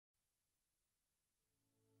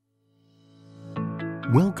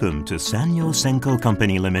Welcome to Sanyo Senko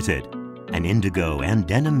Company Limited, an indigo and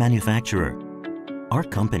denim manufacturer. Our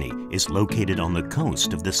company is located on the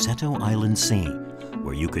coast of the Seto Island Sea,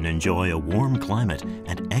 where you can enjoy a warm climate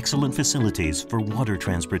and excellent facilities for water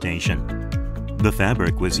transportation. The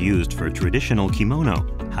fabric was used for traditional kimono.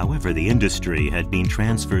 However, the industry had been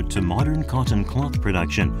transferred to modern cotton cloth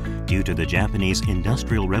production due to the Japanese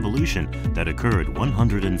Industrial Revolution that occurred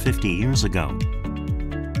 150 years ago.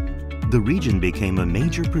 The region became a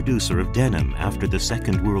major producer of denim after the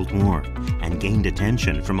Second World War and gained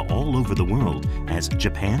attention from all over the world as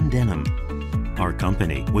Japan Denim. Our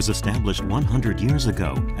company was established 100 years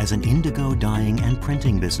ago as an indigo dyeing and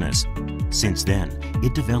printing business. Since then,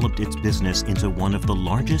 it developed its business into one of the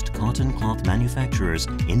largest cotton cloth manufacturers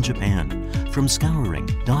in Japan, from scouring,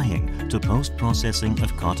 dyeing, to post-processing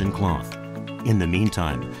of cotton cloth. In the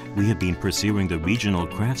meantime, we have been pursuing the regional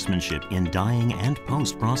craftsmanship in dyeing and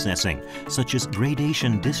post-processing, such as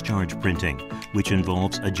gradation discharge printing, which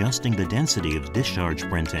involves adjusting the density of discharge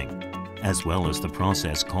printing, as well as the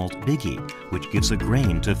process called biggie, which gives a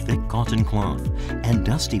grain to thick cotton cloth, and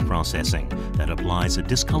dusty processing that applies a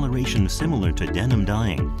discoloration similar to denim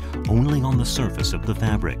dyeing, only on the surface of the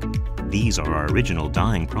fabric. These are our original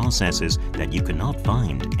dyeing processes that you cannot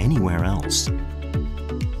find anywhere else.